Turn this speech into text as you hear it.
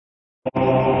The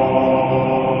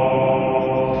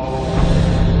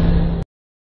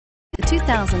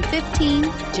 2015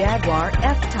 Jaguar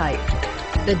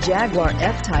F-TYPE. The Jaguar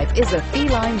F-TYPE is a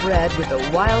feline bred with a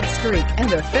wild streak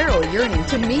and a feral yearning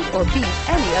to meet or beat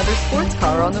any other sports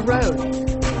car on the road.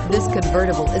 This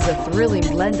convertible is a thrilling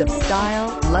blend of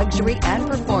style, luxury, and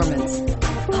performance.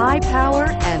 High power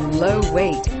and low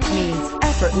weight means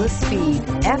effortless speed.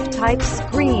 F-TYPE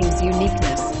screams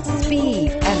uniqueness,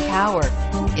 speed, and power.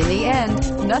 In the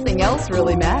end, nothing else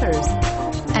really matters,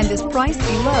 and is priced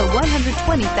below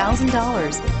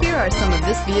 $120,000. Here are some of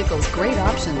this vehicle's great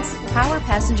options: power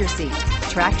passenger seat,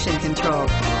 traction control,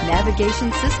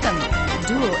 navigation system,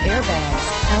 dual airbags,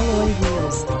 alloy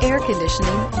wheels, air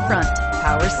conditioning, front,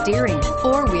 power steering,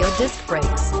 four-wheel disc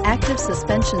brakes, active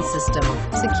suspension system,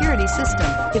 security system.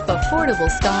 If affordable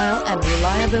style and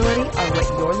reliability are what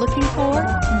you're looking for,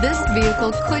 this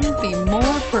vehicle couldn't be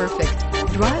more perfect.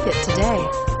 Drive it today.